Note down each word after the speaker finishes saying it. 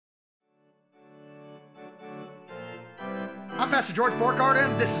I'm Pastor George Borghardt,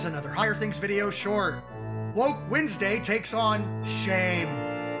 and this is another Higher Things video short. Woke Wednesday takes on shame.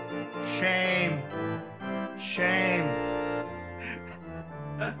 Shame. Shame.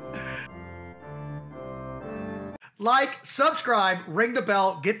 Like, subscribe, ring the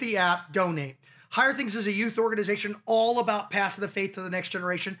bell, get the app, donate. Higher Things is a youth organization all about passing the faith to the next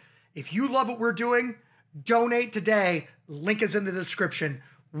generation. If you love what we're doing, donate today. Link is in the description.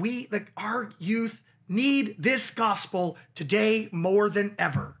 Our youth need this gospel today more than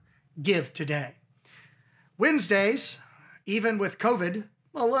ever. Give today. Wednesdays, even with COVID,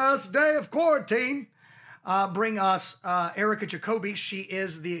 the last day of quarantine, bring us Erica Jacoby. She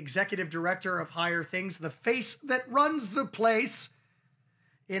is the executive director of Higher Things, the face that runs the place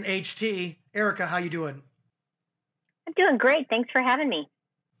in HT. Erica, how you doing? I'm doing great. Thanks for having me.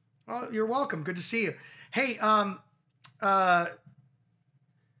 Well, you're welcome. Good to see you. Hey,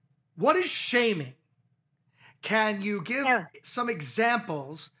 what is shaming? Can you give some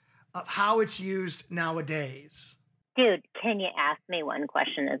examples of how it's used nowadays? Dude, can you ask me one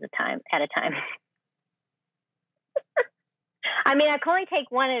question at a time? I mean, I can only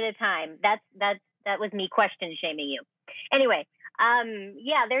take one at a time. That was me question shaming you. Anyway,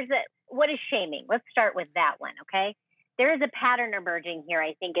 what is shaming? Let's start with that one, okay? There is a pattern emerging here,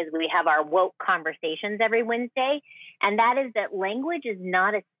 I think, as we have our woke conversations every Wednesday, and that is that language is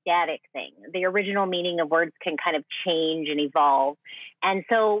not a static thing. The original meaning of words can kind of change and evolve. And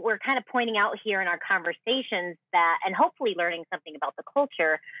so we're kind of pointing out here in our conversations that, and hopefully learning something about the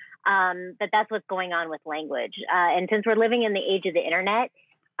culture, that's what's going on with language. And since we're living in the age of the internet,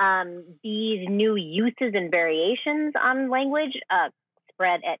 these new uses and variations on language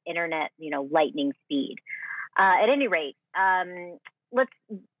spread at internet, lightning speed. At any rate,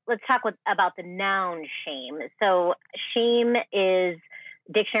 let's talk about the noun shame. So shame is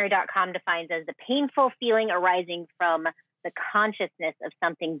dictionary.com defines as the painful feeling arising from the consciousness of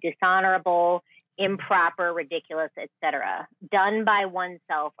something dishonorable, improper, ridiculous, etc., done by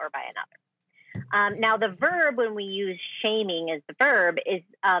oneself or by another. Now, the verb, when we use shaming as the verb, is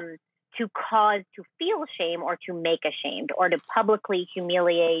to cause to feel shame or to make ashamed or to publicly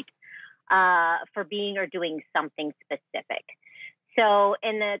humiliate for being or doing something specific. So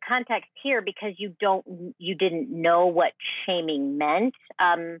in the context here, because you didn't know what shaming meant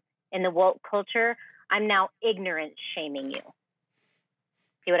in the woke culture, I'm now ignorant shaming you.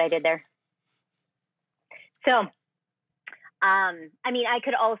 See what I did there? So, I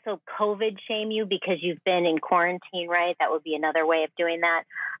could also COVID shame you because you've been in quarantine, right? That would be another way of doing that.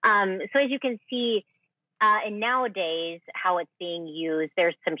 So as you can see, and nowadays, how it's being used,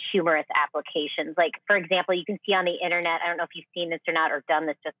 there's some humorous applications. Like, for example, you can see on the internet, I don't know if you've seen this or not or done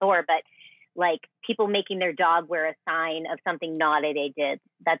this before, but like people making their dog wear a sign of something naughty they did.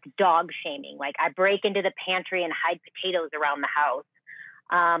 That's dog shaming. Like, I break into the pantry and hide potatoes around the house.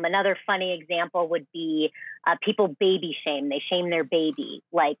 Another funny example would be people baby shame. They shame their baby,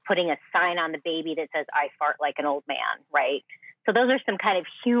 like putting a sign on the baby that says, "I fart like an old man," right? So those are some kind of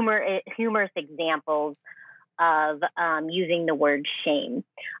humorous examples of using the word shame.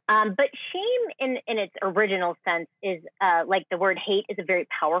 But shame in its original sense is like the word hate is a very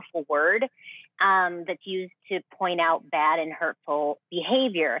powerful word that's used to point out bad and hurtful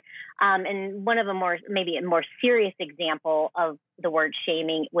behavior. And one of maybe a more serious example of the word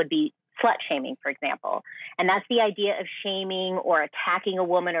shaming would be slut shaming, for example. And that's the idea of shaming or attacking a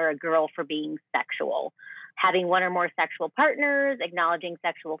woman or a girl for being sexual, having one or more sexual partners, acknowledging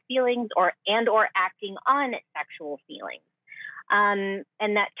sexual feelings, or acting on sexual feelings. And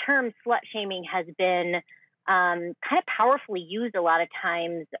that term slut shaming has been kind of powerfully used a lot of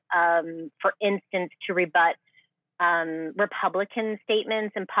times, for instance, to rebut Republican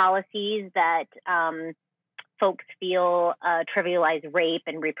statements and policies that folks feel trivialize rape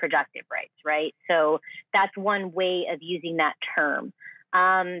and reproductive rights, right? So that's one way of using that term.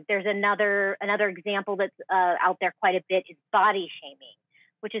 There's another example that's out there quite a bit is body shaming,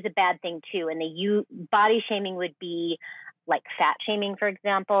 which is a bad thing too. And body shaming would be like fat shaming, for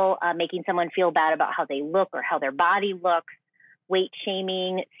example, making someone feel bad about how they look or how their body looks, weight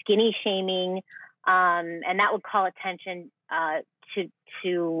shaming, skinny shaming, and that would call attention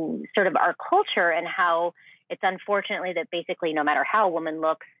to sort of our culture and how it's unfortunately that basically no matter how a woman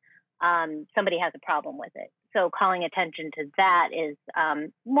looks, somebody has a problem with it. So calling attention to that is a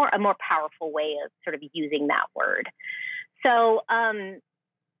more powerful way of sort of using that word. So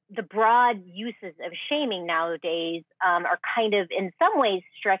the broad uses of shaming nowadays are kind of in some ways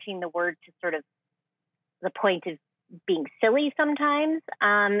stretching the word to sort of the point of being silly sometimes.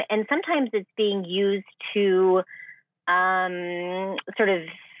 And sometimes it's being used to sort of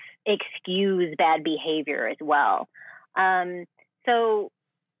excuse bad behavior as well. So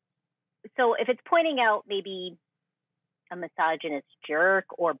if it's pointing out maybe a misogynist jerk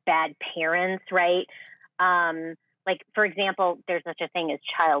or bad parents, right? Like, for example, there's such a thing as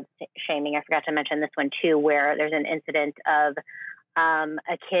child shaming. I forgot to mention this one too, where there's an incident of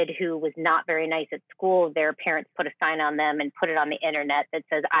a kid who was not very nice at school. Their parents put a sign on them and put it on the internet that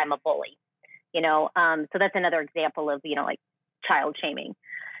says, "I'm a bully." So that's another example of, like child shaming.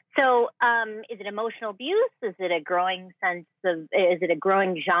 So is it emotional abuse? Is it a growing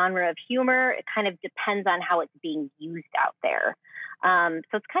genre of humor? It kind of depends on how it's being used out there.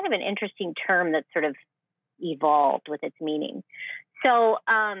 So it's kind of an interesting term that's sort of evolved with its meaning. So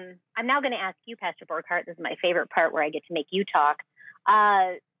I'm now going to ask you, Pastor Borghardt, this is my favorite part where I get to make you talk.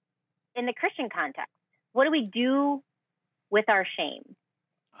 In the Christian context, what do we do with our shame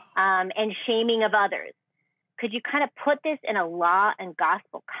and shaming of others? Could you kind of put this in a law and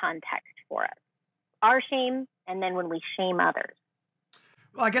gospel context for us? Our shame, and then when we shame others.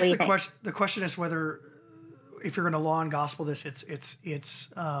 Well, I guess the question is whether, if you're going to law and gospel this, it's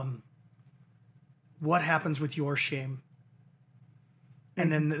what happens with your shame,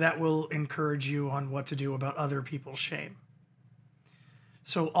 and then that will encourage you on what to do about other people's shame.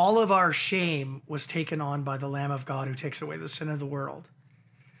 So all of our shame was taken on by the Lamb of God who takes away the sin of the world.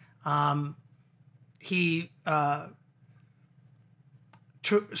 He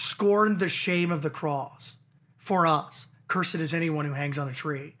scorned the shame of the cross for us. Cursed is anyone who hangs on a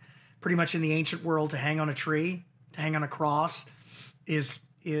tree. Pretty much in the ancient world, to hang on a tree, to hang on a cross, is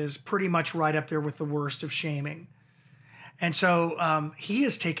pretty much right up there with the worst of shaming. And so he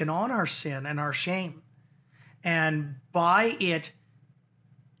has taken on our sin and our shame. And by it,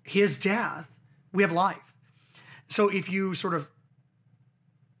 his death, we have life. So if you sort of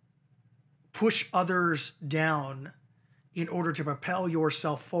push others down in order to propel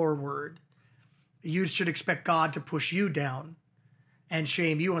yourself forward, you should expect God to push you down and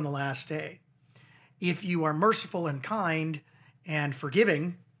shame you on the last day. If you are merciful and kind and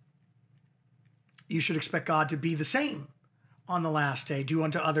forgiving, you should expect God to be the same on the last day. Do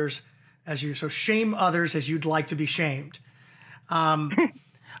unto others as you, so shame others as you'd like to be shamed.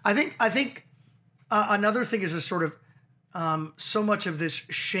 I think another thing is a sort of so much of this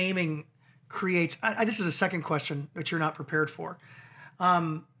shaming creates, this is a second question that you're not prepared for.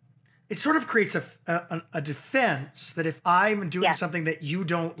 It sort of creates a defense that if I'm doing something that you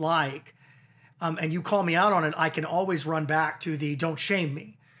don't like, and you call me out on it, I can always run back to the don't shame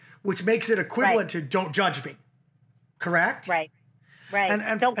me, which makes it equivalent to don't judge me. Correct? Right.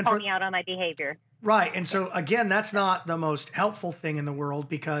 And don't call me out on my behavior. Right. And so again, that's not the most helpful thing in the world,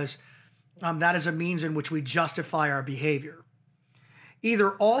 because that is a means in which we justify our behavior.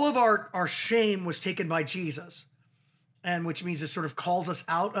 Either all of our shame was taken by Jesus, and which means it sort of calls us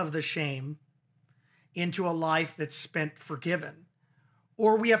out of the shame into a life that's spent forgiven,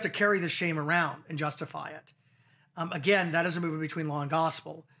 or we have to carry the shame around and justify it. Again, that is a movement between law and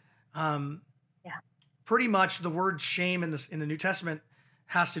gospel. Pretty much the word shame in the New Testament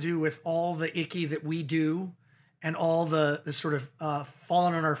has to do with all the icky that we do and all the sort of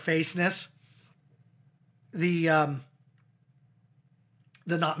fallen on our faceness, the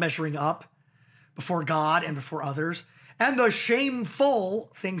not measuring up before God and before others, and the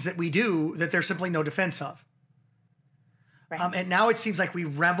shameful things that we do that there's simply no defense of. Right. And now it seems like we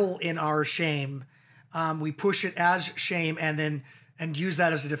revel in our shame. We push it as shame and use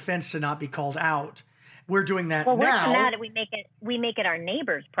that as a defense to not be called out. We're doing that now. Well, worse than that, we make it our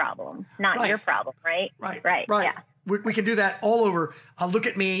neighbor's problem, not your problem, right? Right. Yeah. We can do that all over. Look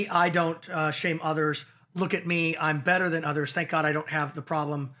at me. I don't shame others. Look at me. I'm better than others. Thank God I don't have the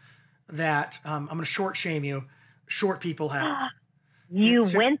problem that I'm going to short shame you. Short people have. You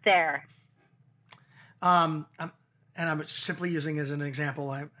went there. And I'm simply using as an example.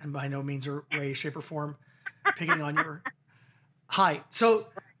 I'm by no means or way, shape, or form picking on your height. So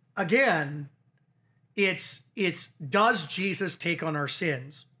again, it's does Jesus take on our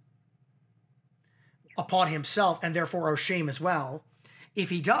sins upon himself and therefore our shame as well? If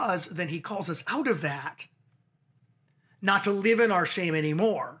he does, then he calls us out of that, not to live in our shame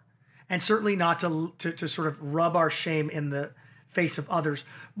anymore, and certainly not to sort of rub our shame in the face of others.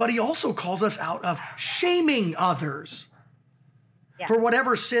 But he also calls us out of shaming others for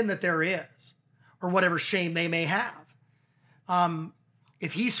whatever sin that there is or whatever shame they may have.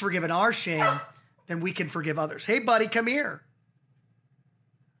 If he's forgiven our shame, then we can forgive others. Hey, buddy, come here.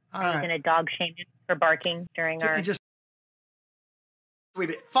 Are you going to dog shame him for barking during our...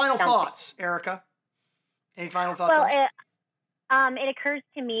 Final thoughts, Erica. Any final thoughts? Well, it occurs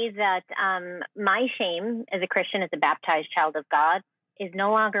to me that my shame as a Christian, as a baptized child of God, is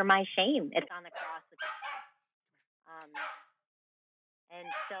no longer my shame. It's on the cross. And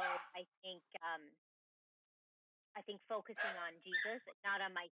so I think focusing on Jesus, not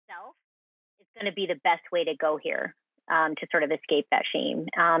on myself, is going to be the best way to go here, to sort of escape that shame.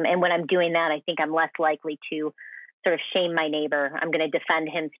 And when I'm doing that, I think I'm less likely to sort of shame my neighbor. I'm going to defend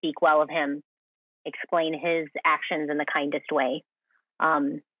him, speak well of him, explain his actions in the kindest way.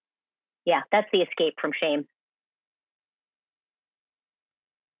 Yeah, that's the escape from shame.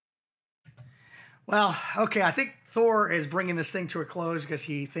 Well, okay, I think Thor is bringing this thing to a close because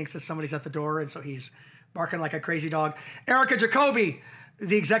he thinks that somebody's at the door, and so he's barking like a crazy dog. Erica Jacoby,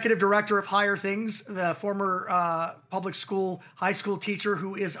 the executive director of Higher Things, the former public school, high school teacher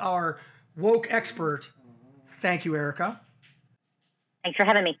who is our woke expert. Thank you, Erica. Thanks for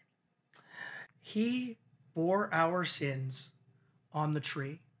having me. He bore our sins on the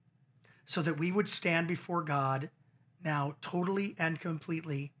tree so that we would stand before God now totally and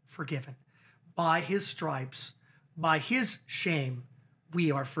completely forgiven. By his stripes, by his shame,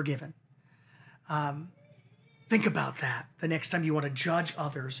 we are forgiven. Think about that the next time you want to judge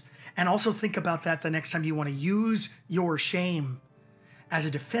others. And also think about that the next time you want to use your shame as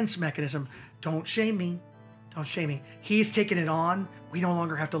a defense mechanism. Don't shame me. Don't shame me. He's taken it on. We no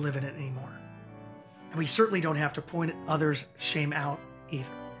longer have to live in it anymore. And we certainly don't have to point others' shame out either.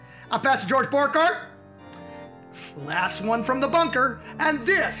 I'm Pastor George Borghardt. Last one from the bunker, and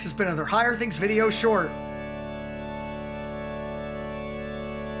this has been another Higher Things video short.